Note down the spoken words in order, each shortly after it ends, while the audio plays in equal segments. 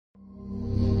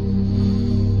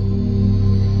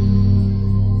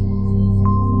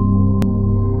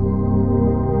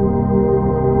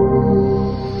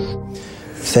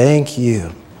Thank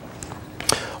you.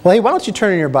 Well, hey, why don't you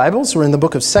turn in your Bibles? We're in the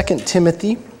book of 2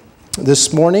 Timothy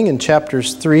this morning in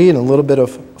chapters 3 and a little bit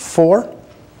of 4.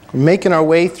 We're making our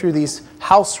way through these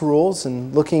house rules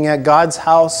and looking at God's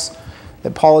house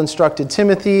that Paul instructed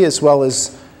Timothy, as well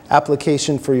as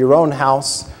application for your own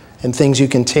house and things you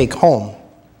can take home.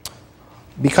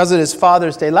 Because it is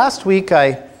Father's Day, last week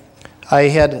I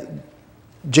had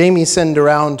Jamie send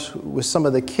around with some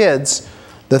of the kids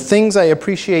the things I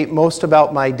appreciate most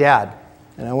about my dad.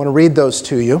 And I want to read those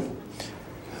to you,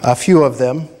 a few of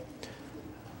them.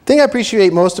 The thing I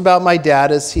appreciate most about my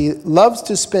dad is he loves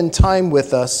to spend time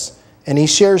with us and he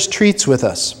shares treats with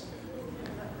us.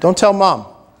 Don't tell Mom.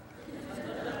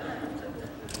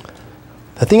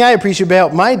 The thing I appreciate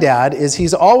about my dad is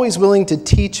he's always willing to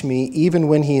teach me even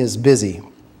when he is busy.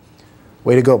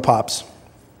 Way to go, Pops.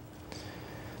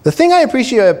 The thing I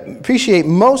appreciate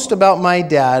most about my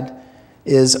dad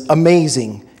is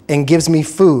amazing and gives me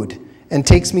food and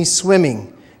takes me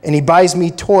swimming and he buys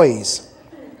me toys.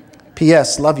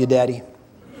 P.S. Love you, Daddy.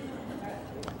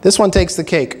 This one takes the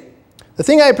cake. The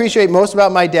thing I appreciate most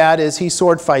about my dad is he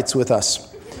sword fights with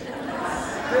us.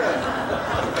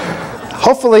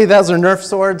 Hopefully those are Nerf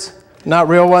swords, not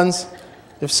real ones.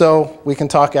 If so, we can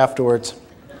talk afterwards.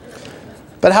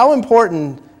 But how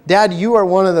important, Dad, you are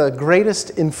one of the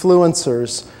greatest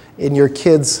influencers in your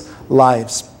kids'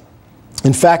 lives.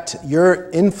 In fact,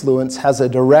 your influence has a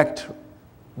direct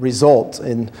result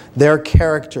in their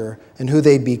character and who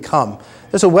they become.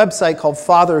 There's a website called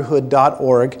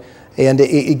fatherhood.org, and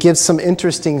it gives some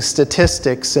interesting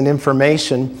statistics and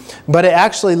information, but it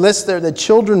actually lists there that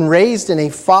children raised in a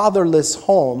fatherless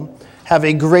home have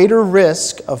a greater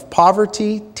risk of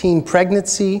poverty, teen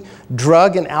pregnancy,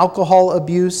 drug and alcohol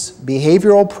abuse,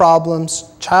 behavioral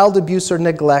problems, child abuse or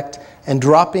neglect, and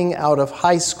dropping out of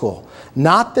high school.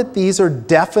 Not that these are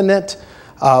definite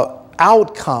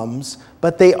outcomes,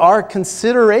 but they are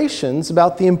considerations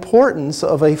about the importance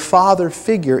of a father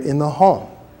figure in the home.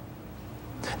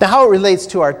 Now, how it relates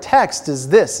to our text is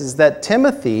this, is that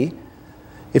Timothy,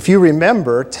 if you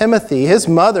remember, Timothy, his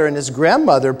mother and his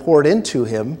grandmother poured into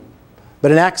him,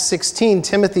 but in Acts 16,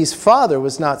 Timothy's father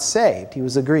was not saved. He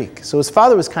was a Greek. So his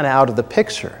father was kind of out of the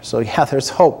picture. So yeah, there's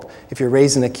hope if you're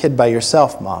raising a kid by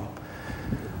yourself, Mom.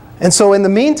 And so in the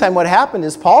meantime, what happened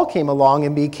is Paul came along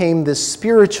and became this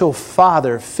spiritual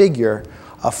father figure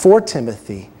for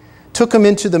Timothy, took him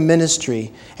into the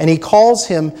ministry, and he calls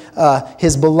him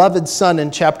his beloved son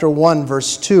in chapter 1,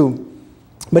 verse 2.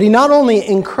 But he not only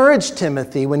encouraged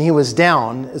Timothy when he was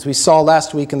down, as we saw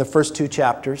last week in the first two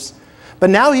chapters,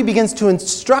 but now he begins to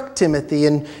instruct Timothy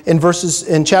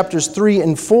in chapters 3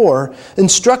 and 4,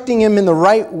 instructing him in the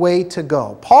right way to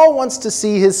go. Paul wants to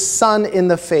see his son in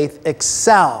the faith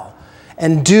excel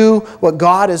and do what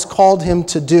God has called him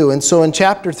to do. And so in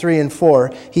chapter 3 and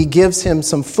 4, he gives him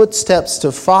some footsteps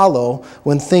to follow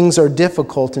when things are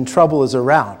difficult and trouble is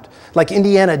around. Like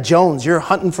Indiana Jones, you're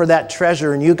hunting for that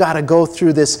treasure and you got to go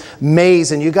through this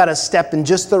maze and you got to step in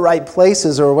just the right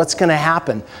places or what's going to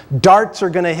happen. Darts are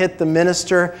going to hit the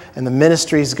minister and the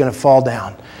ministry is going to fall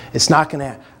down. It's not going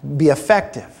to be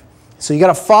effective. So you got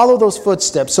to follow those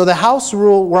footsteps. So the house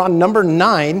rule, we're on number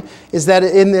 9, is that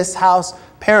in this house,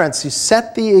 parents, you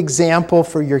set the example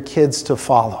for your kids to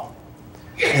follow.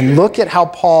 And look at how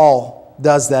Paul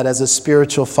does that as a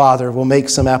spiritual father. We'll make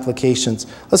some applications.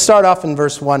 Let's start off in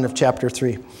verse 1 of chapter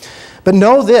 3. But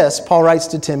know this, Paul writes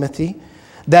to Timothy,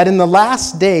 that in the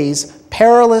last days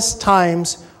perilous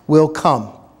times will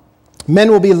come.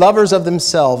 Men will be lovers of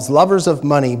themselves, lovers of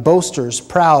money, boasters,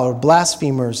 proud,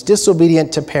 blasphemers,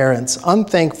 disobedient to parents,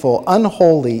 unthankful,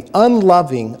 unholy,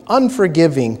 unloving,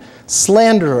 unforgiving,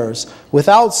 slanderers,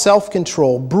 without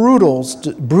self-control,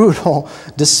 brutal,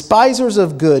 despisers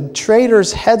of good,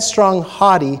 traitors, headstrong,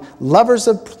 haughty, lovers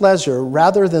of pleasure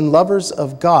rather than lovers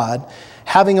of God,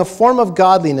 having a form of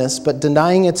godliness but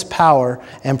denying its power,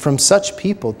 and from such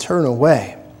people turn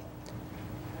away.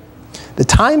 The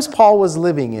times Paul was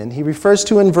living in, he refers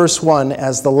to in verse 1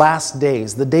 as the last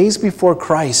days, the days before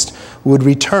Christ would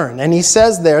return. And he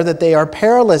says there that they are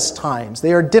perilous times,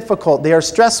 they are difficult, they are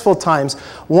stressful times.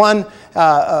 One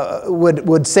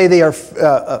would say they are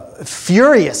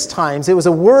furious times. It was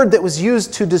a word that was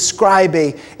used to describe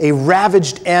a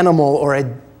ravaged animal or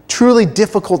a truly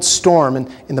difficult storm.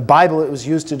 And in the Bible, it was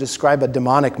used to describe a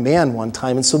demonic man one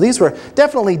time. And so these were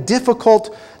definitely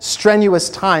difficult, strenuous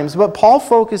times. But Paul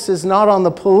focuses not on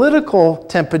the political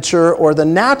temperature or the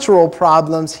natural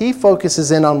problems. He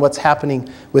focuses in on what's happening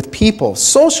with people.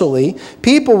 Socially,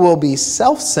 people will be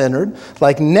self-centered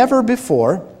like never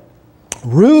before.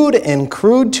 rude and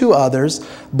crude to others,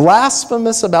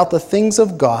 blasphemous about the things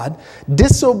of God,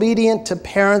 disobedient to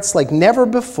parents like never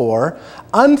before,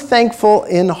 unthankful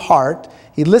in heart.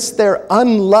 He lists there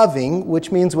unloving,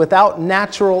 which means without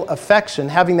natural affection,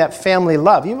 having that family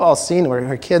love. You've all seen where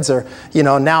her kids are,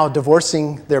 now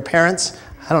divorcing their parents.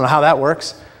 I don't know how that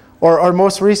works. Or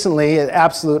most recently,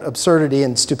 absolute absurdity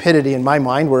and stupidity in my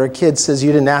mind, where a kid says,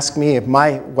 you didn't ask me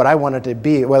what I wanted to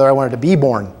be, whether I wanted to be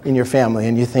born in your family.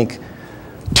 And you think,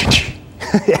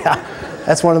 yeah,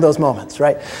 that's one of those moments,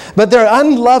 right? But they're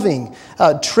unloving,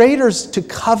 traitors to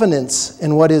covenants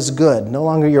and what is good. No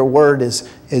longer your word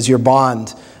is your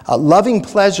bond. Loving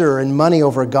pleasure and money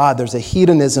over God. There's a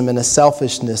hedonism and a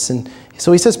selfishness. And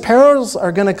so he says perils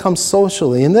are going to come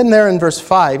socially. And then there in verse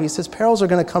 5, he says perils are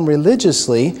going to come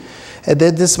religiously. And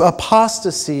this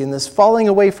apostasy and this falling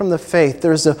away from the faith.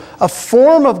 There's a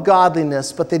form of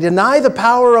godliness, but they deny the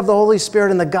power of the Holy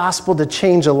Spirit and the gospel to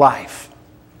change a life.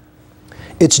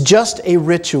 It's just a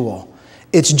ritual.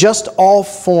 It's just all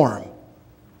form.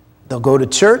 They'll go to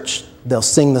church. They'll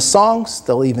sing the songs.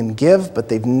 They'll even give, but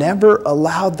they've never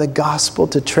allowed the gospel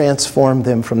to transform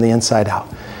them from the inside out.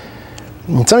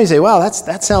 And some of you say, wow,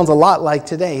 that sounds a lot like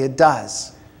today. It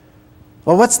does.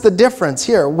 Well, what's the difference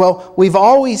here? Well, we've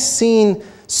always seen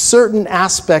certain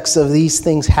aspects of these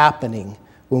things happening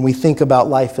when we think about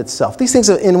life itself. These things,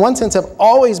 in one sense, have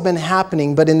always been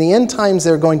happening, but in the end times,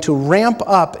 they're going to ramp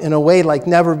up in a way like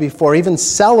never before, even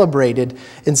celebrated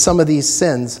in some of these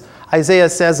sins. Isaiah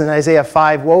says in Isaiah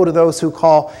 5, woe to those who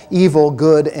call evil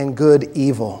good and good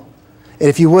evil. And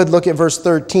if you would look at verse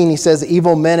 13, he says,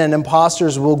 evil men and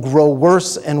impostors will grow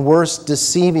worse and worse,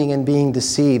 deceiving and being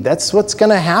deceived. That's what's going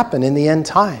to happen in the end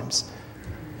times.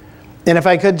 And if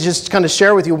I could just kind of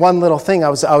share with you one little thing,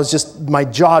 my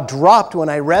jaw dropped when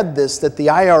I read this, that the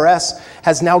IRS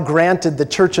has now granted the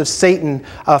Church of Satan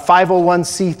a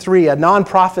 501c3, a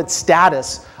nonprofit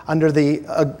status under the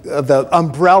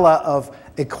umbrella of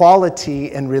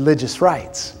equality and religious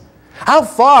rights. How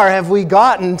far have we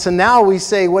gotten to now we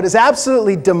say what is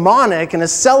absolutely demonic and a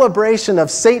celebration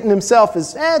of Satan himself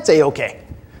is, it's A-okay.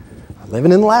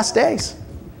 Living in the last days.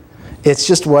 It's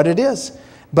just what it is.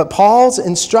 But Paul's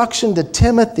instruction to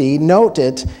Timothy, note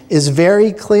it, is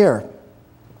very clear.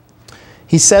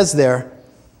 He says there,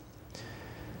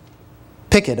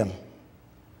 picket him.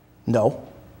 No.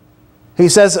 He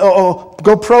says,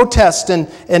 go protest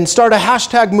and start a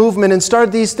hashtag movement and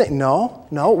start these things. No.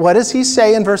 What does he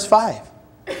say in verse 5?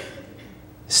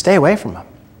 Stay away from him.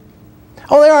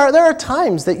 There are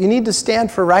times that you need to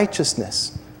stand for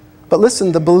righteousness. But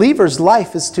listen, the believer's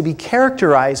life is to be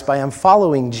characterized by him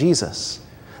following Jesus.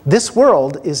 This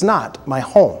world is not my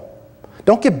home.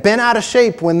 Don't get bent out of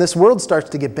shape when this world starts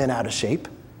to get bent out of shape.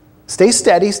 Stay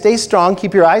steady, stay strong,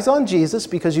 keep your eyes on Jesus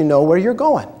because you know where you're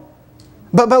going.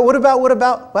 But what about?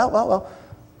 Well,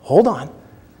 hold on.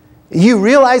 You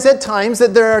realize at times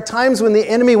that there are times when the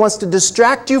enemy wants to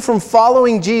distract you from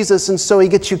following Jesus, and so he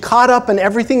gets you caught up in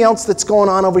everything else that's going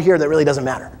on over here that really doesn't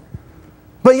matter.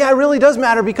 But yeah, it really does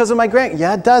matter because of my grant.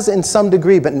 Yeah, it does in some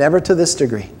degree, but never to this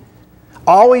degree.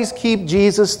 Always keep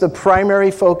Jesus the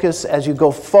primary focus as you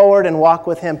go forward and walk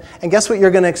with him. And guess what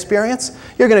you're going to experience?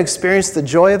 You're going to experience the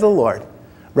joy of the Lord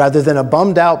rather than a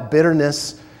bummed out,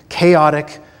 bitterness,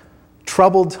 chaotic,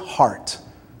 troubled heart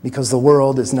because the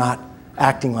world is not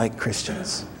acting like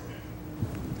Christians.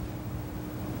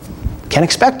 Can't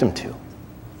expect them to.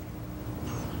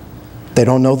 They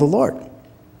don't know the Lord.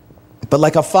 But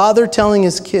like a father telling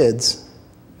his kids,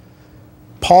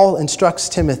 Paul instructs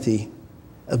Timothy,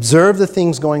 observe the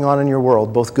things going on in your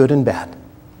world, both good and bad.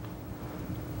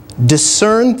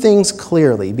 Discern things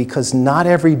clearly because not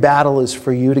every battle is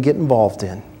for you to get involved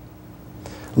in.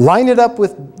 Line it up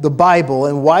with the Bible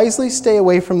and wisely stay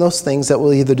away from those things that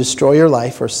will either destroy your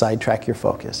life or sidetrack your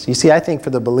focus. You see, I think for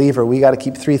the believer, we got to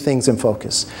keep three things in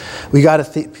focus. We got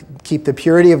to keep the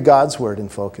purity of God's word in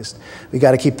focus. We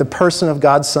got to keep the person of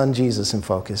God's Son, Jesus, in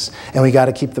focus. And we got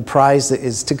to keep the prize that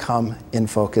is to come in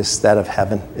focus, that of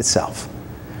heaven itself.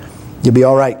 You'll be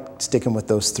all right sticking with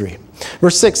those three.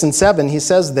 Verse 6 and 7, he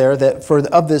says there that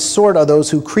of this sort are those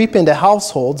who creep into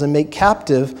households and make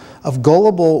captive of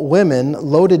gullible women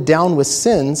loaded down with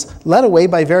sins, led away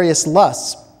by various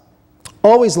lusts,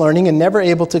 always learning and never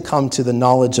able to come to the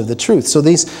knowledge of the truth. So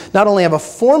these not only have a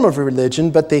form of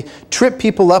religion, but they trip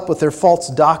people up with their false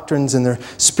doctrines and their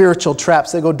spiritual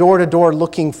traps. They go door to door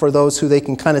looking for those who they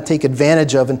can kind of take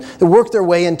advantage of, and they work their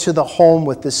way into the home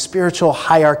with this spiritual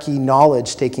hierarchy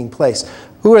knowledge taking place.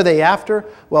 Who are they after?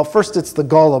 Well, first it's the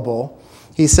gullible.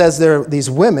 He says there are these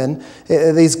women.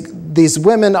 These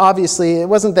women, obviously, it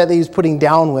wasn't that he was putting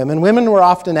down women. Women were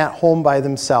often at home by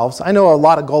themselves. I know a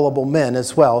lot of gullible men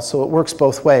as well, so it works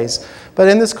both ways. But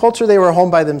in this culture, they were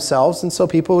home by themselves, and so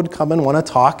people would come and want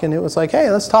to talk, and it was like, hey,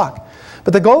 let's talk.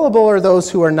 But the gullible are those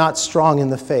who are not strong in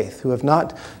the faith, who have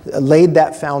not laid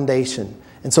that foundation.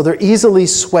 And so they're easily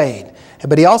swayed.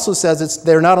 But he also says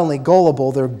they're not only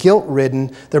gullible, they're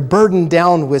guilt-ridden, they're burdened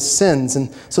down with sins.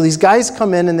 And so these guys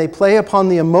come in and they play upon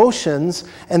the emotions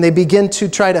and they begin to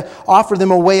try to offer them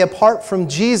a way apart from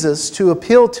Jesus to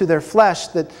appeal to their flesh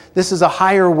that this is a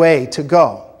higher way to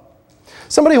go.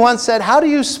 Somebody once said, how do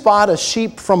you spot a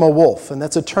sheep from a wolf? And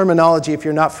that's a terminology, if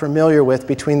you're not familiar with,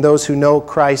 between those who know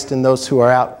Christ and those who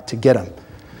are out to get him.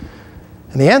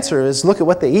 And the answer is, look at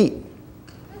what they eat.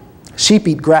 Sheep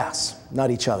eat grass,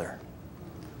 not each other.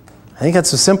 I think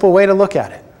that's a simple way to look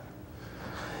at it.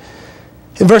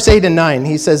 In verse 8 and 9,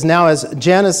 he says, now as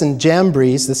Jannes and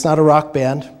Jambres, that's not a rock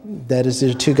band, that is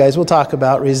the two guys we'll talk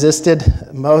about, resisted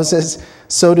Moses,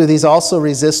 so do these also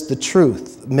resist the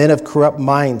truth. Men of corrupt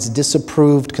minds,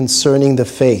 disapproved concerning the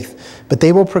faith. But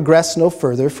they will progress no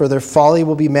further, for their folly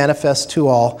will be manifest to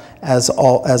all,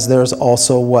 as theirs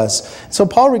also was. So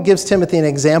Paul gives Timothy an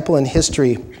example in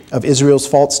history of Israel's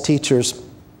false teachers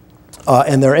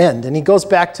and their end. And he goes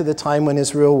back to the time when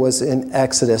Israel was in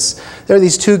Exodus. There are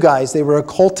these two guys. They were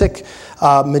occultic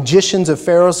magicians of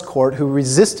Pharaoh's court who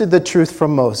resisted the truth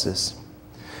from Moses.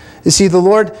 You see, the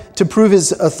Lord, to prove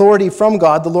his authority from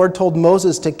God, the Lord told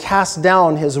Moses to cast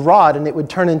down his rod and it would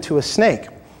turn into a snake.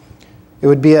 It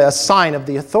would be a sign of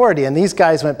the authority. And these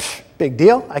guys went, big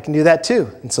deal, I can do that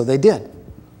too. And so they did.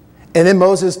 And then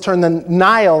Moses turned the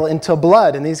Nile into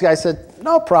blood. And these guys said,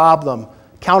 no problem.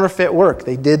 Counterfeit work.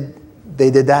 They did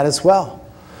that as well.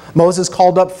 Moses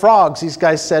called up frogs. These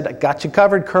guys said, I got you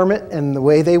covered, Kermit. And the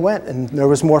way they went, and there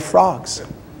was more frogs.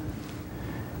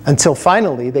 Until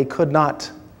finally, they could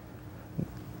not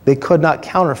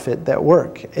counterfeit that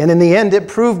work. And in the end, it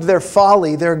proved their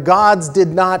folly. Their gods did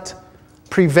not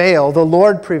prevail. The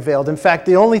Lord prevailed. In fact,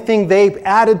 the only thing they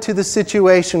added to the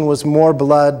situation was more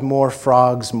blood, more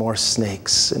frogs, more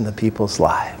snakes in the people's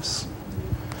lives.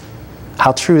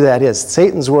 How true that is.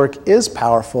 Satan's work is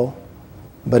powerful,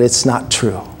 but it's not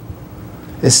true.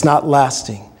 It's not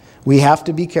lasting. We have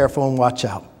to be careful and watch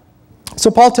out.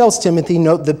 So Paul tells Timothy,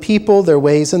 note the people, their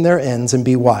ways, and their ends, and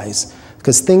be wise,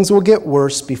 because things will get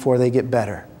worse before they get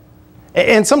better.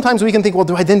 And sometimes we can think, well,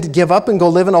 do I then give up and go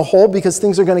live in a hole because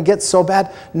things are going to get so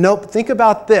bad? Nope. Think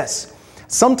about this.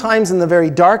 Sometimes in the very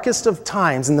darkest of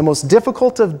times, in the most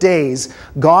difficult of days,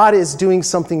 God is doing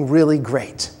something really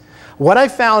great. What I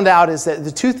found out is that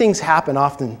the two things happen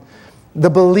often. The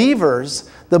believers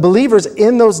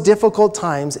in those difficult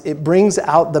times, it brings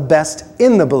out the best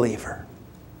in the believer.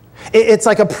 It's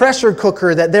like a pressure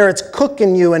cooker that it's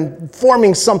cooking you and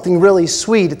forming something really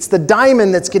sweet. It's the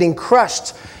diamond that's getting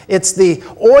crushed. It's the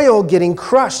oil getting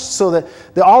crushed so that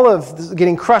the olive is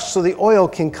getting crushed so the oil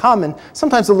can come. And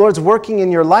sometimes the Lord's working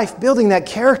in your life, building that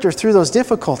character through those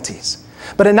difficulties.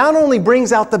 But it not only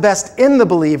brings out the best in the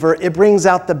believer, it brings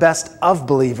out the best of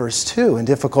believers too in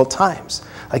difficult times.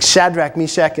 Like Shadrach,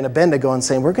 Meshach, and Abednego, and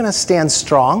saying, we're going to stand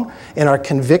strong in our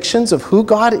convictions of who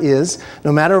God is,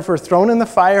 no matter if we're thrown in the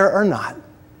fire or not.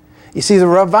 You see, the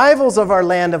revivals of our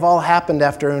land have all happened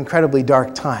after an incredibly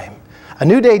dark time. A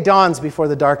new day dawns before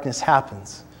the darkness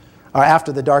happens, or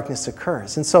after the darkness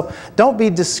occurs. And so don't be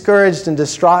discouraged and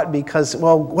distraught because,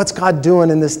 well, what's God doing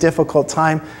in this difficult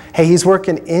time? Hey, he's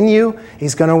working in you.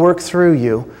 He's going to work through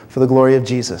you for the glory of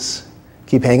Jesus.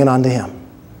 Keep hanging on to him.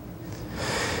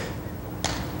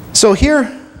 So here,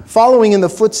 following in the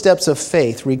footsteps of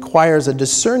faith requires a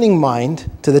discerning mind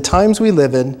to the times we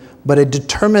live in, but a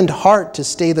determined heart to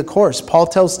stay the course. Paul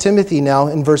tells Timothy now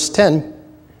in verse 10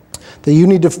 that you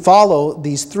need to follow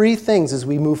these three things as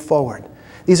we move forward.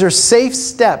 These are safe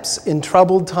steps in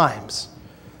troubled times.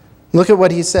 Look at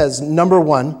what he says. Number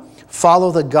one,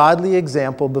 follow the godly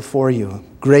example before you.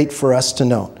 Great for us to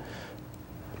note.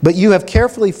 But you have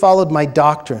carefully followed my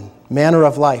doctrine, manner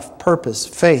of life, purpose,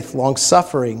 faith,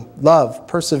 long-suffering, love,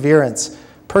 perseverance,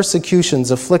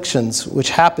 persecutions, afflictions, which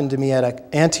happened to me at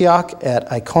Antioch,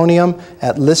 at Iconium,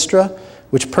 at Lystra,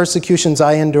 which persecutions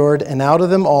I endured, and out of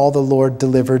them all the Lord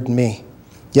delivered me.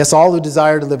 Yes, all who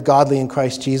desire to live godly in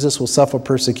Christ Jesus will suffer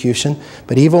persecution,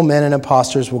 but evil men and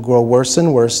impostors will grow worse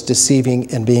and worse,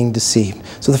 deceiving and being deceived.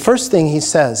 So the first thing he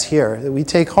says here that we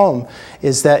take home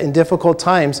is that in difficult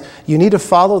times, you need to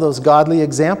follow those godly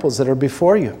examples that are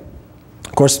before you.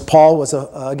 Of course, Paul was,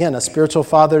 again, a spiritual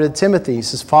father to Timothy. He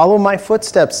says, follow my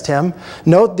footsteps, Tim.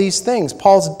 Note these things.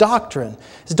 Paul's doctrine.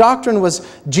 His doctrine was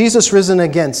Jesus risen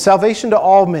again, salvation to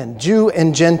all men, Jew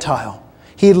and Gentile.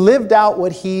 He lived out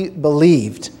what he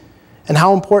believed, and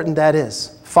how important that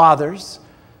is. Fathers,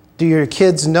 do your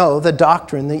kids know the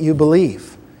doctrine that you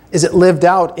believe? Is it lived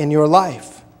out in your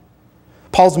life?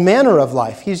 Paul's manner of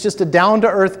life, he's just a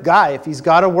down-to-earth guy. If he's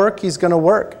got to work, he's going to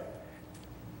work.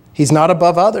 He's not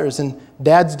above others. And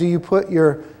dads, do you put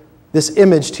this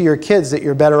image to your kids that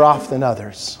you're better off than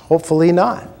others? Hopefully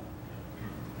not.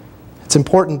 It's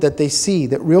important that they see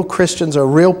that real Christians are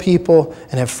real people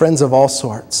and have friends of all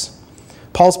sorts.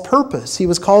 Paul's purpose, he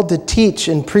was called to teach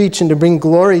and preach and to bring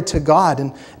glory to God.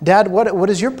 And Dad, what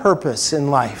is your purpose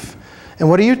in life? And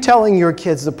what are you telling your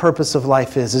kids the purpose of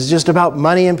life is? Is it just about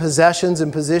money and possessions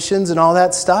and positions and all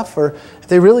that stuff? Or have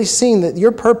they really seen that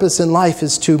your purpose in life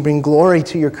is to bring glory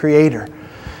to your Creator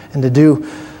and to do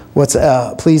what's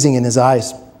pleasing in His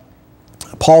eyes?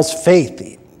 Paul's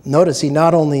faith, notice he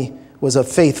not only was a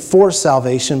faith for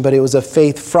salvation, but it was a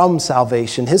faith from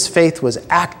salvation. His faith was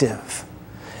active.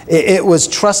 It was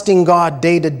trusting God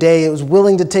day to day. It was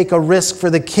willing to take a risk for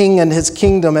the king and his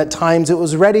kingdom at times. It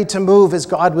was ready to move as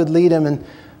God would lead him. And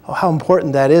oh, how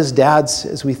important that is, dads,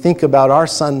 as we think about our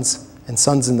sons and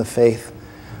sons in the faith,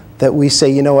 that we say,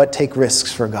 you know what, take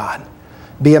risks for God.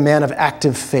 Be a man of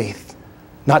active faith,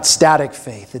 not static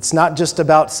faith. It's not just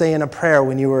about saying a prayer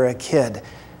when you were a kid.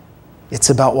 It's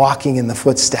about walking in the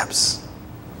footsteps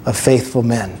of faithful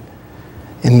men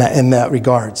in that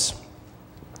regards.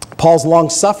 Paul's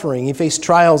long-suffering. He faced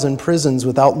trials and prisons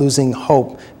without losing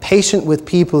hope. Patient with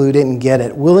people who didn't get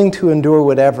it. Willing to endure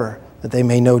whatever that they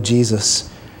may know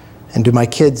Jesus. And do my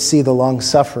kids see the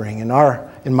long-suffering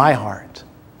in my heart?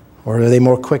 Or are they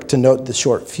more quick to note the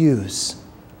short fuse?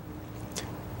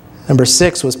 Number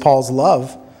 6 was Paul's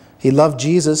love. He loved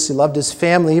Jesus. He loved his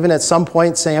family, even at some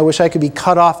point saying, I wish I could be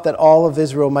cut off that all of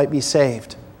Israel might be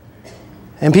saved.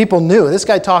 And people knew. This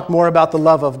guy talked more about the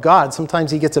love of God. Sometimes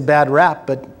he gets a bad rap,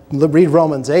 but read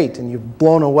Romans 8 and you're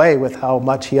blown away with how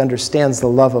much he understands the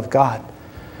love of God.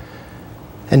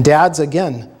 And dads,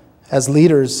 again, as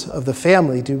leaders of the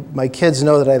family, do my kids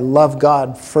know that I love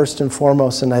God first and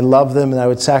foremost, and I love them, and I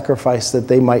would sacrifice that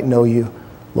they might know you,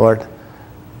 Lord.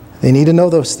 They need to know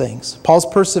those things. Paul's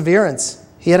perseverance.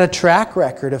 He had a track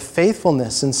record of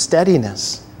faithfulness and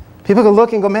steadiness. People can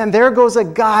look and go, man, there goes a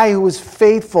guy who was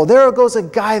faithful. There goes a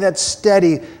guy that's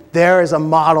steady. There is a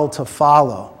model to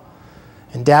follow.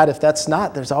 And Dad, if that's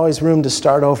not, there's always room to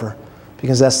start over,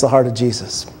 because that's the heart of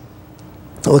Jesus.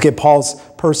 Look at Paul's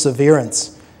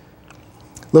perseverance.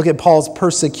 Look at Paul's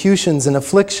persecutions and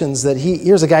afflictions.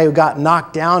 Here's a guy who got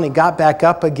knocked down. He got back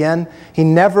up again. He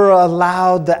never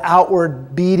allowed the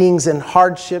outward beatings and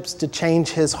hardships to change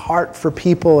his heart for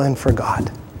people and for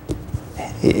God.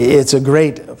 It's a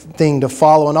great thing to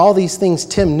follow. And all these things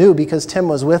Tim knew because Tim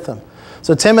was with him.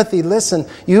 So Timothy, listen,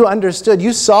 you understood.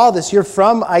 You saw this. You're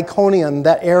from Iconium,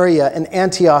 that area, and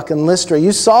Antioch and Lystra.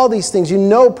 You saw these things. You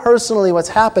know personally what's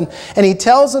happened. And he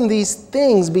tells him these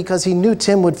things because he knew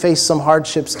Tim would face some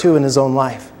hardships too in his own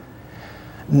life.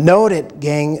 Note it,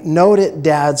 gang. Note it,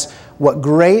 dads. What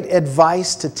great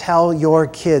advice to tell your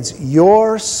kids.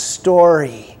 Your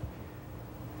story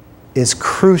is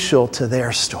crucial to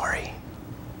their story.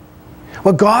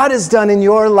 What God has done in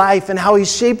your life and how He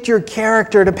shaped your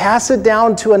character to pass it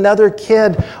down to another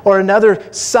kid or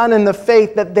another son in the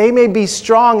faith, that they may be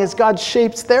strong as God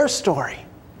shapes their story.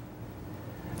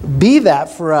 Be that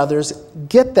for others.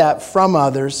 Get that from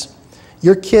others.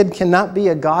 Your kid cannot be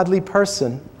a godly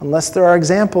person unless there are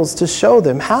examples to show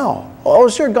them how. Oh,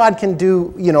 sure, God can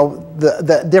do,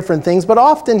 the different things, but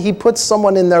often He puts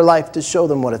someone in their life to show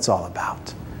them what it's all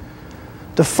about,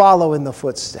 to follow in the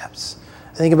footsteps.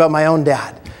 I think about my own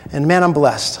dad, and man, I'm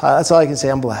blessed. That's all I can say,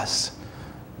 I'm blessed.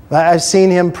 I've seen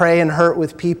him pray and hurt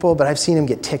with people, but I've seen him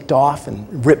get ticked off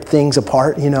and rip things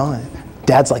apart,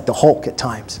 Dad's like the Hulk at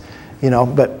times,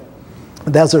 but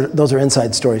those are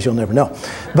inside stories you'll never know.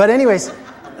 But anyways,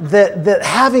 that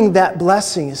having that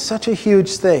blessing is such a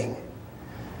huge thing.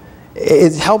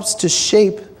 It helps to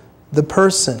shape the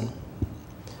person.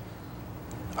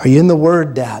 Are you in the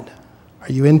Word, Dad?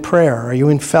 Are you in prayer? Are you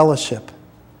in fellowship?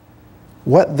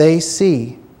 What they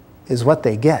see is what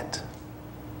they get.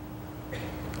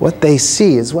 What they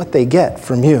see is what they get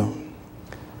from you.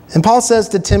 And Paul says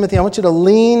to Timothy, I want you to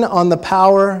lean on the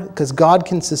power because God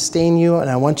can sustain you, and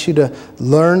I want you to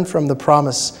learn from the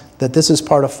promise that this is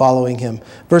part of following Him.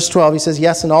 Verse 12, he says,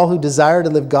 yes, and all who desire to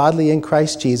live godly in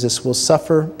Christ Jesus will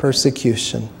suffer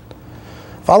persecution.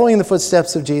 Following in the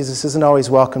footsteps of Jesus isn't always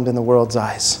welcomed in the world's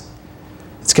eyes.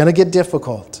 It's going to get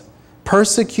difficult.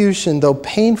 Persecution, though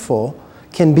painful,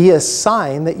 can be a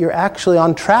sign that you're actually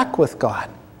on track with God.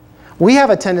 We have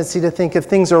a tendency to think if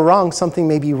things are wrong, something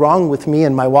may be wrong with me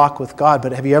and my walk with God.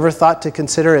 But have you ever thought to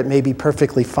consider it may be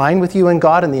perfectly fine with you and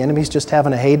God and the enemy's just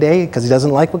having a heyday because he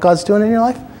doesn't like what God's doing in your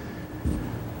life?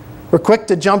 We're quick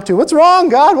to jump to, what's wrong,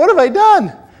 God? What have I done?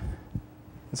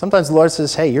 And sometimes the Lord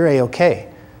says, hey, you're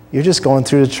A-okay. You're just going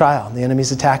through the trial. The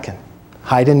enemy's attacking.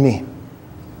 Hide in me.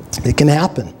 It can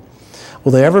happen.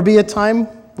 Will there ever be a time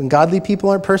when godly people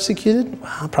aren't persecuted?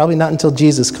 Well, probably not until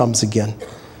Jesus comes again.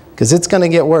 Because it's going to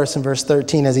get worse in verse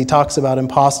 13 as he talks about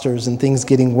imposters and things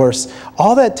getting worse.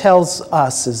 All that tells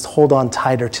us is hold on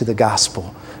tighter to the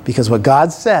gospel. Because what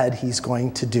God said, he's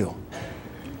going to do.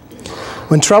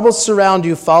 When troubles surround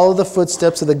you, follow the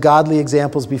footsteps of the godly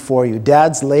examples before you.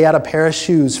 Dads, lay out a pair of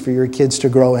shoes for your kids to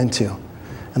grow into.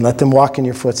 And let them walk in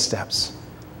your footsteps.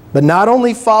 But not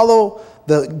only follow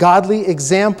the godly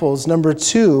examples, number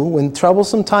two, when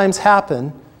troublesome times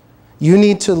happen, you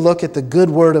need to look at the good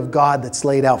word of God that's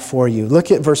laid out for you.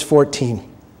 Look at verse 14.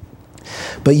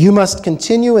 But you must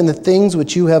continue in the things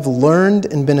which you have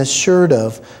learned and been assured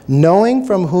of, knowing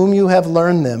from whom you have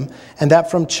learned them, and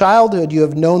that from childhood you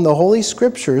have known the Holy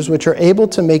Scriptures, which are able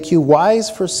to make you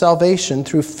wise for salvation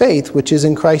through faith which is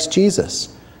in Christ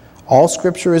Jesus. All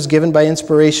Scripture is given by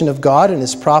inspiration of God and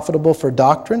is profitable for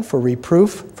doctrine, for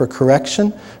reproof, for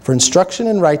correction, for instruction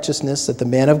in righteousness, that the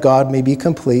man of God may be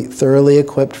complete, thoroughly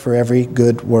equipped for every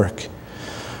good work.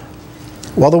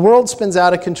 While the world spins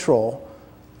out of control,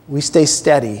 we stay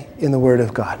steady in the Word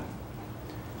of God.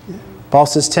 Paul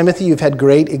says, Timothy, you've had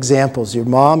great examples. Your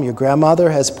mom, your grandmother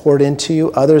has poured into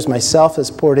you. Others, myself,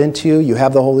 has poured into you. You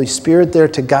have the Holy Spirit there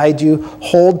to guide you.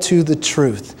 Hold to the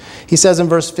truth. He says in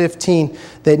verse 15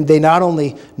 that they not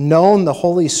only known the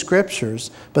Holy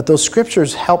Scriptures, but those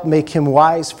Scriptures help make him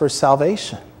wise for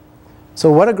salvation.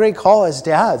 So what a great call as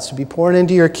dads to be pouring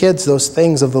into your kids those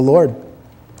things of the Lord.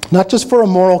 Not just for a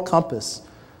moral compass,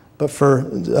 but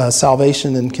for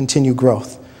salvation and continued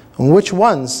growth. And which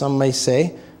ones, some may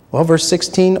say? Well, verse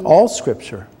 16, all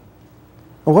Scripture.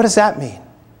 Well, what does that mean?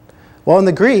 Well, in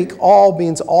the Greek, all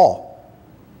means all.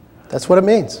 That's what it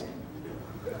means.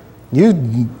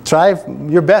 You try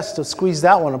your best to squeeze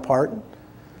that one apart.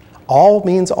 All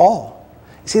means all.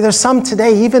 See, there's some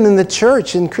today, even in the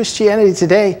church, in Christianity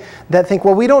today, that think,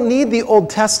 well, we don't need the Old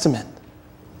Testament.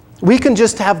 We can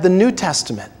just have the New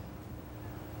Testament.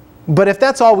 But if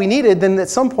that's all we needed, then at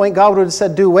some point God would have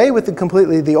said, do away with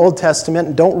completely the Old Testament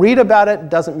and don't read about it. It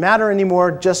doesn't matter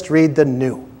anymore. Just read the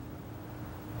New.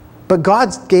 But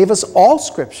God gave us all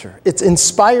Scripture. It's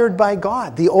inspired by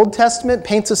God. The Old Testament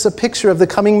paints us a picture of the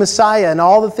coming Messiah and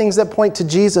all the things that point to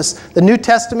Jesus. The New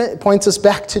Testament points us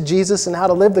back to Jesus and how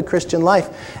to live the Christian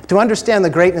life. To understand the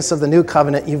greatness of the New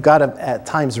Covenant, you've got to at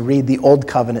times read the Old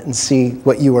Covenant and see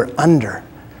what you were under.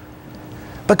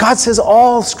 But God says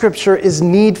all Scripture is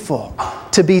needful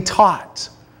to be taught.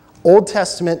 Old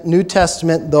Testament, New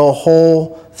Testament, the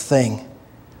whole thing.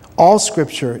 All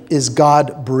Scripture is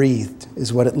God-breathed,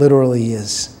 is what it literally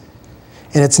is.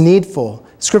 And it's needful.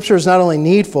 Scripture is not only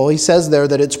needful, he says there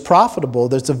that it's profitable.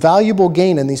 There's a valuable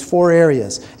gain in these four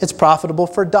areas. It's profitable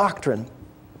for doctrine.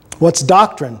 What's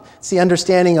doctrine? It's the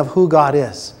understanding of who God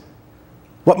is.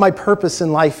 What my purpose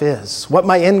in life is, what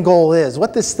my end goal is,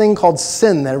 what this thing called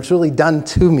sin that was really done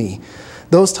to me.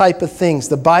 Those type of things.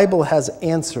 The Bible has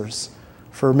answers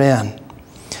for man.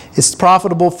 It's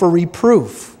profitable for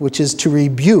reproof, which is to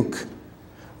rebuke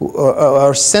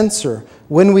or censor.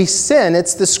 When we sin,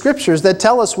 it's the Scriptures that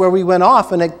tell us where we went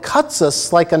off, and it cuts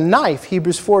us like a knife,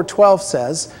 Hebrews 4:12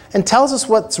 says, and tells us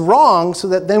what's wrong so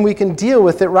that then we can deal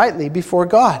with it rightly before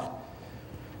God.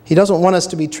 He doesn't want us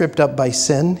to be tripped up by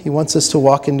sin. He wants us to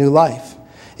walk in new life.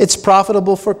 It's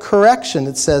profitable for correction,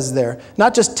 it says there.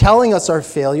 Not just telling us our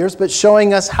failures, but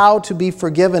showing us how to be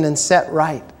forgiven and set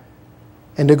right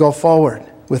and to go forward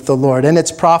with the Lord. And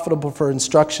it's profitable for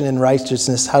instruction in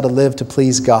righteousness, how to live to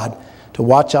please God, to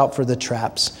watch out for the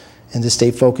traps, and to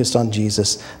stay focused on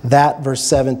Jesus. That, verse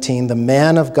 17, the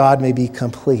man of God may be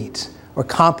complete or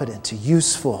competent,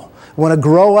 useful. Want to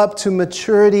grow up to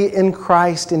maturity in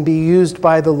Christ and be used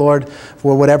by the Lord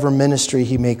for whatever ministry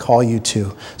he may call you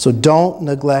to. So don't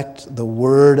neglect the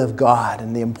Word of God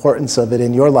and the importance of it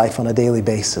in your life on a daily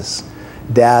basis.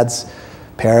 Dads,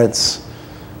 parents,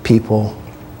 people,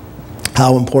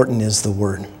 how important is the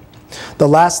Word? The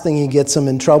last thing he gets them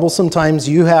in trouble. Sometimes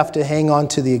you have to hang on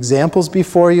to the examples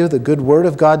before you, the good Word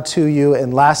of God to you,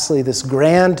 and lastly, this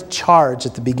grand charge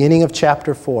at the beginning of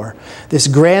chapter 4. This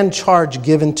grand charge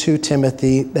given to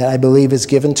Timothy that I believe is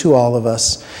given to all of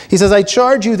us. He says, I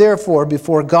charge you therefore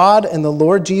before God and the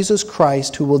Lord Jesus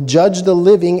Christ, who will judge the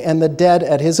living and the dead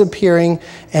at his appearing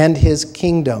and his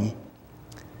kingdom.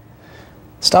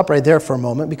 Stop right there for a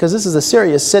moment, because this is a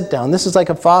serious sit-down. This is like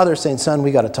a father saying, son,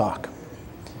 we got to talk.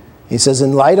 He says,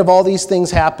 in light of all these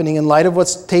things happening, in light of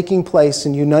what's taking place,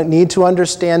 and you need to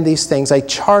understand these things, I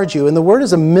charge you. And the word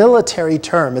is a military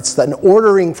term. It's an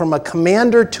ordering from a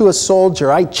commander to a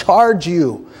soldier. I charge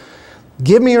you.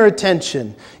 Give me your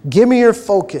attention. Give me your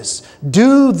focus.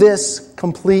 Do this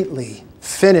completely.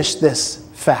 Finish this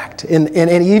fact. And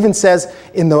he even says,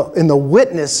 in the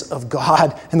witness of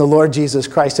God and the Lord Jesus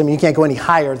Christ. I mean, you can't go any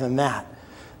higher than that.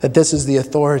 That this is the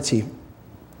authority.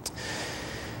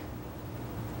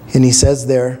 And he says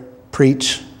there,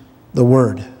 preach the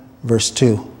word, verse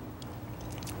 2.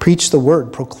 Preach the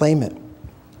word, proclaim it.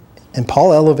 And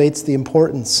Paul elevates the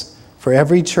importance for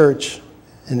every church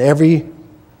and every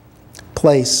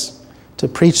place to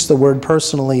preach the word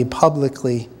personally,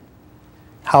 publicly,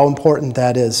 how important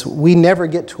that is. We never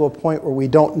get to a point where we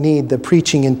don't need the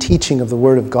preaching and teaching of the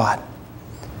word of God.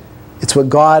 It's what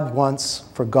God wants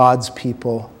for God's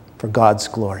people, for God's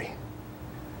glory.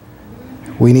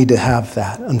 We need to have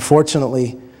that.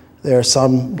 Unfortunately, there are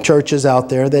some churches out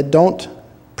there that don't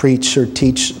preach or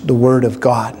teach the Word of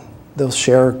God. They'll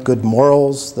share good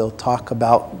morals. They'll talk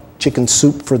about chicken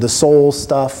soup for the soul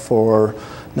stuff, or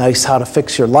nice how to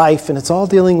fix your life. And it's all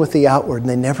dealing with the outward. And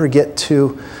they never get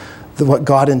to what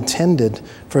God intended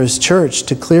for His church,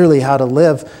 to clearly how to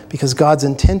live. Because God's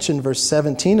intention, verse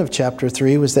 17 of chapter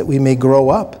 3, was that we may grow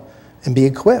up and be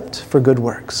equipped for good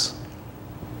works.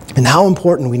 And how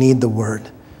important we need the Word.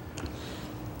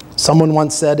 Someone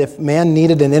once said, if man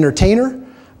needed an entertainer,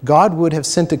 God would have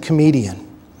sent a comedian.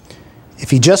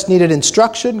 If he just needed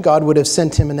instruction, God would have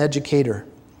sent him an educator.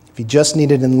 If he just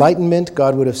needed enlightenment,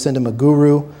 God would have sent him a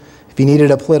guru. If he needed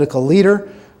a political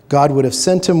leader, God would have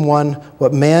sent him one.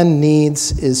 What man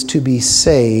needs is to be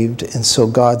saved, and so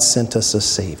God sent us a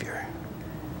Savior.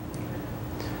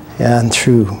 And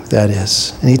true that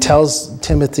is. And he tells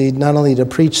Timothy not only to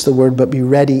preach the word, but be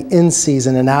ready in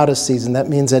season and out of season. That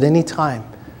means at any time.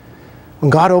 When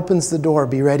God opens the door,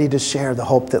 be ready to share the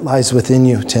hope that lies within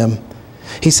you, Tim.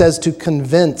 He says to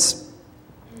convince,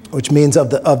 which means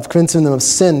of convincing them of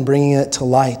sin, bringing it to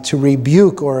light. To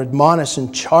rebuke or admonish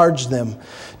and charge them.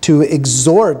 To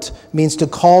exhort means to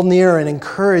call near and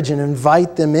encourage and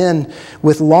invite them in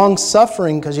with long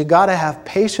suffering, because you got to have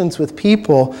patience with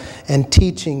people, and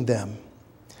teaching them.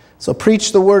 So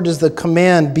preach the word is the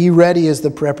command, be ready is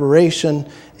the preparation,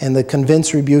 and the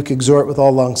convince, rebuke, exhort with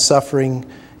all long suffering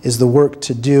is the work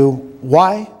to do.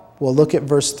 Why? Well, look at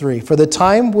verse 3. For the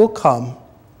time will come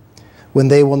when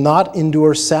they will not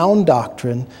endure sound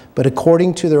doctrine, but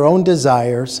according to their own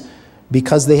desires,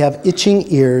 because they have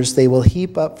itching ears, they will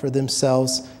heap up for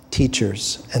themselves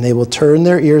teachers, and they will turn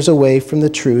their ears away from the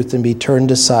truth and be turned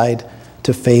aside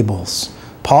to fables.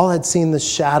 Paul had seen the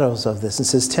shadows of this and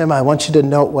says, Tim, I want you to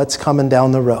note what's coming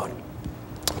down the road.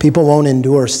 People won't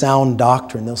endure sound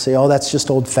doctrine. They'll say, oh, that's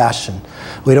just old-fashioned.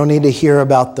 We don't need to hear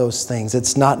about those things.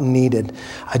 It's not needed.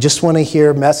 I just want to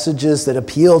hear messages that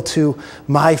appeal to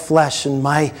my flesh and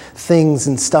my things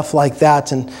and stuff like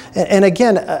that. And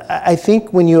again, I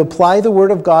think when you apply the Word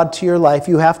of God to your life,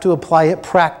 you have to apply it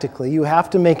practically. You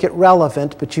have to make it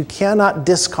relevant, but you cannot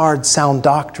discard sound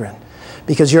doctrine,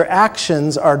 because your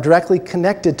actions are directly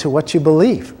connected to what you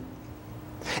believe.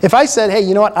 If I said, hey,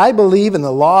 you know what, I believe in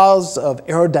the laws of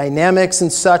aerodynamics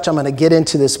and such, I'm going to get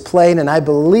into this plane, and I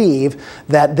believe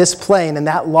that this plane and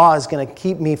that law is going to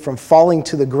keep me from falling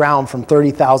to the ground from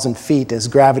 30,000 feet as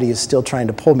gravity is still trying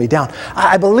to pull me down.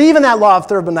 I believe in that law of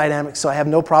thermodynamics, so I have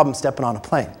no problem stepping on a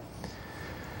plane.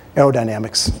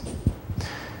 Aerodynamics.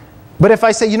 But if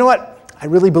I say, you know what, I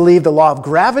really believe the law of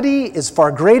gravity is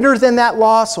far greater than that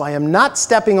law, so I am not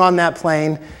stepping on that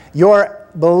plane, your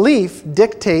belief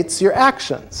dictates your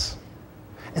actions.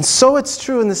 And so it's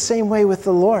true in the same way with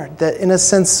the Lord, that in a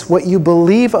sense what you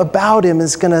believe about Him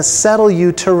is going to settle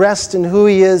you to rest in who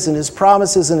He is and His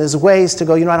promises and His ways, to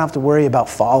go, you know, I don't have to worry about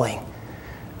falling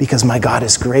because my God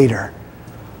is greater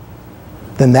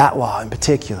than that law in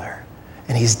particular.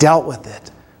 And He's dealt with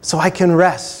it. So I can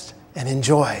rest and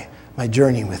enjoy my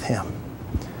journey with Him.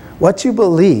 What you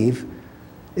believe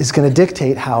is going to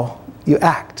dictate how you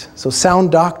act. So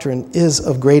sound doctrine is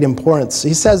of great importance.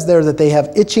 He says there that they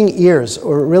have itching ears,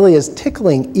 or really is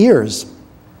tickling ears.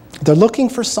 They're looking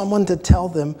for someone to tell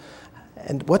them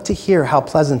and what to hear, how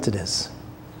pleasant it is.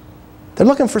 They're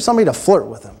looking for somebody to flirt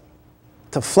with them,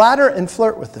 to flatter and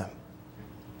flirt with them.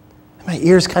 My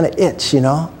ears kind of itch, you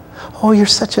know. Oh, you're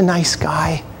such a nice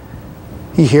guy.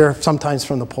 You hear sometimes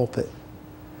from the pulpit.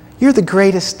 You're the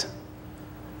greatest.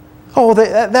 Oh,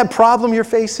 that problem you're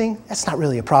facing, that's not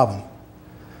really a problem.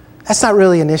 That's not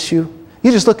really an issue.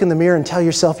 You just look in the mirror and tell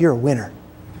yourself you're a winner.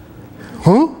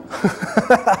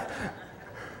 Huh?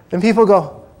 And people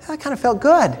go, that kind of felt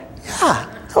good.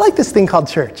 Yeah, I like this thing called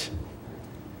church.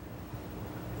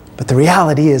 But the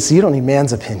reality is you don't need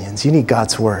man's opinions. You need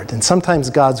God's word. And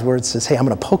sometimes God's word says, hey, I'm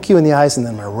going to poke you in the eyes and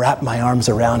then I'm going to wrap my arms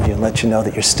around you and let you know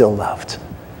that you're still loved.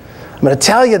 I'm going to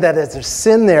tell you that there's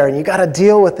sin there and you got to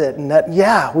deal with it. And that,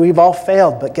 yeah, we've all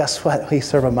failed. But guess what? We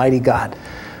serve a mighty God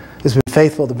who's been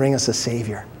faithful to bring us a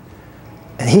Savior.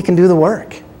 And he can do the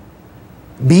work.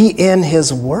 Be in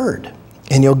his word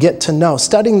and you'll get to know.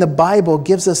 Studying the Bible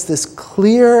gives us this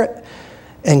clear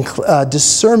and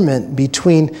discernment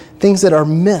between things that are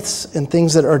myths and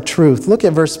things that are truth. Look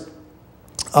at verse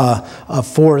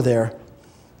 4 there.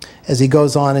 As he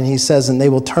goes on and he says, and they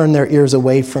will turn their ears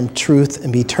away from truth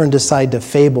and be turned aside to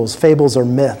fables. Fables are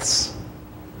myths.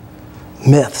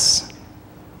 Myths.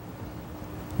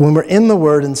 When we're in the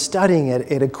Word and studying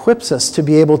it, it equips us to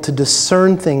be able to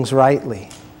discern things rightly.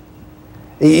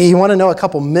 You want to know a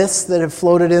couple myths that have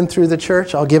floated in through the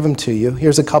church? I'll give them to you.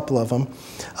 Here's a couple of them.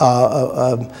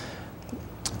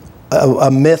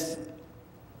 A myth.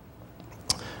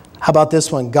 How about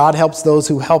this one? God helps those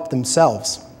who help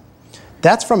themselves.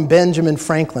 That's from Benjamin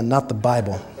Franklin, not the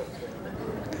Bible.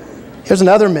 Here's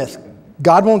another myth.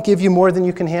 God won't give you more than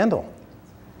you can handle.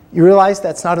 You realize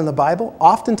that's not in the Bible?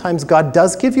 Oftentimes God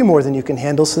does give you more than you can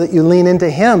handle so that you lean into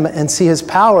him and see his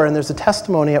power, and there's a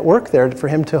testimony at work there for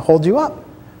him to hold you up.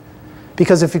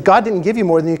 Because if God didn't give you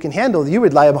more than you can handle, you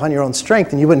would rely upon your own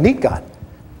strength and you wouldn't need God.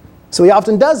 So he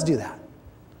often does do that.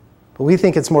 But we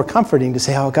think it's more comforting to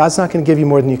say, oh, God's not going to give you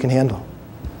more than you can handle.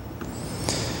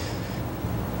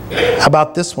 How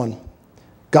about this one?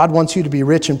 God wants you to be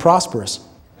rich and prosperous.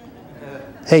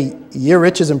 Hey, your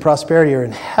riches and prosperity are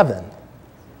in heaven,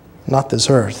 not this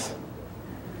earth.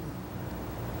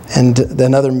 And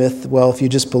another myth, well, if you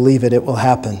just believe it, it will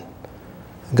happen.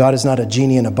 God is not a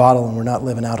genie in a bottle and we're not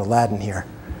living out Aladdin here.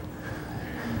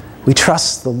 We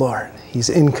trust the Lord. He's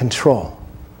in control.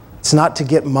 It's not to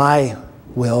get my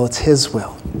will, it's his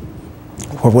will,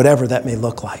 or whatever that may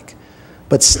look like.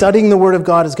 But studying the Word of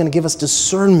God is going to give us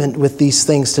discernment with these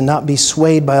things to not be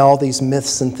swayed by all these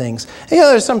myths and things. And,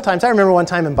 there's sometimes, I remember one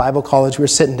time in Bible college, we were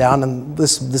sitting down and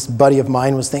this buddy of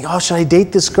mine was thinking, oh, should I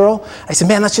date this girl? I said,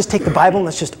 man, let's just take the Bible and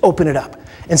let's just open it up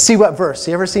and see what verse.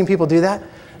 You ever seen people do that?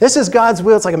 This is God's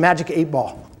will. It's like a magic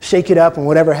 8-ball. Shake it up and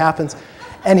whatever happens.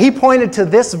 And he pointed to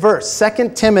this verse, 2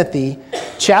 Timothy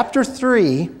chapter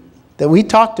 3, that we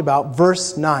talked about,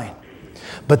 verse 9.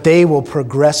 But they will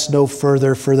progress no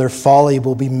further, for their folly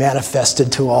will be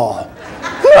manifested to all.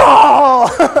 No!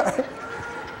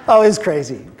 Oh, it's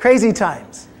crazy. Crazy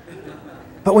times.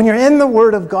 But when you're in the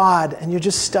Word of God and you're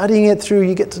just studying it through,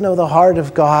 you get to know the heart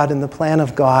of God and the plan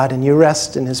of God, and you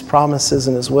rest in his promises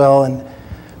and his will. And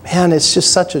man, it's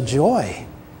just such a joy.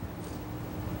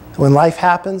 When life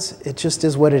happens, it just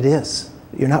is what it is.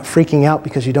 You're not freaking out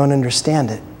because you don't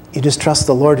understand it. You just trust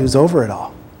the Lord who's over it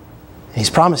all. And he's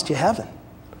promised you heaven.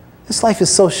 This life is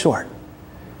so short.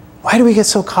 Why do we get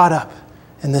so caught up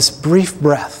in this brief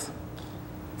breath,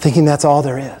 thinking that's all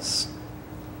there is,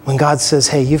 when God says,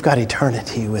 hey, you've got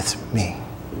eternity with me?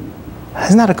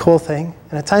 Isn't that a cool thing?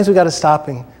 And at times we've got to stop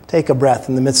and take a breath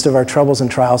in the midst of our troubles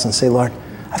and trials and say, Lord,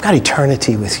 I've got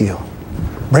eternity with you.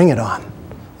 Bring it on.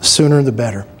 The sooner the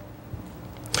better.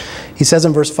 He says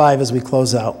in verse 5 as we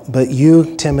close out, but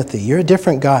you, Timothy, you're a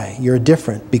different guy. You're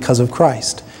different because of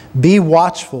Christ. Be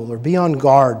watchful or be on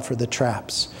guard for the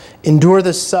traps. Endure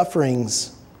the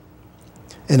sufferings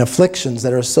and afflictions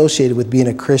that are associated with being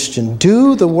a Christian.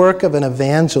 Do the work of an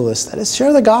evangelist. That is,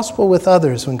 share the gospel with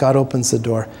others when God opens the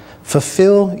door.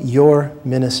 Fulfill your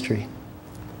ministry.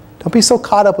 Don't be so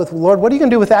caught up with, Lord, what are you going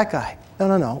to do with that guy?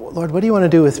 No. Lord, what do you want to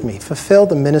do with me? Fulfill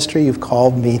the ministry you've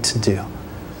called me to do.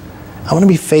 I want to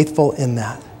be faithful in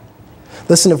that.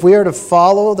 Listen, if we are to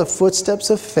follow the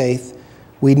footsteps of faith,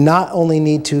 we not only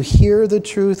need to hear the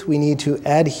truth, we need to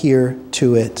adhere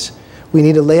to it. We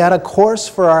need to lay out a course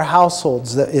for our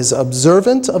households that is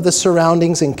observant of the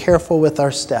surroundings and careful with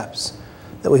our steps.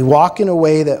 That we walk in a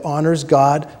way that honors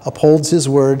God, upholds his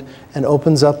word, and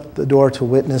opens up the door to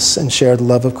witness and share the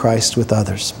love of Christ with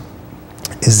others.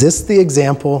 Is this the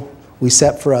example we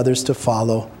set for others to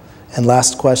follow? And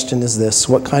last question is this: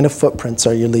 what kind of footprints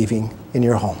are you leaving in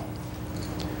your home?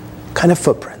 What kind of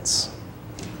footprints?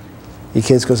 You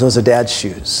kids go, those are Dad's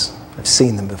shoes. I've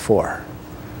seen them before.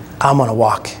 I'm going to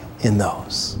walk in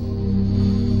those.